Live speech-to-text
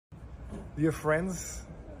Dear friends,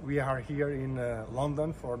 we are here in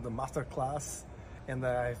London for the Masterclass, and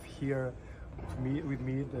I have here with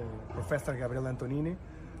me the Professor Gabriele Antonini,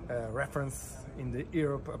 reference in the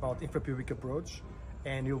Europe about infrapubic approach,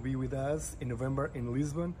 and you'll be with us in November in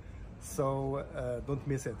Lisbon, so don't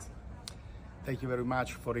miss it. Thank you very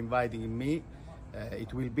much for inviting me.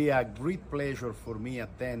 It will be a great pleasure for me to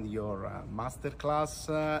attend your masterclass,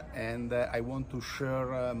 and I want to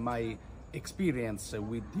share my experience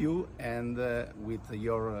with you and with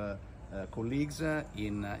your colleagues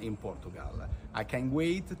in Portugal. I can't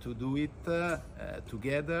wait to do it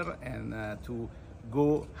together and to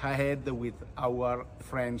go ahead with our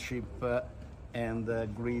friendship and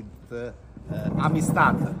great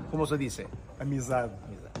amistad. ¿Cómo se dice? Amizade.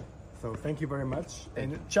 So thank you very much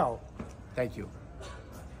and ciao. Thank you.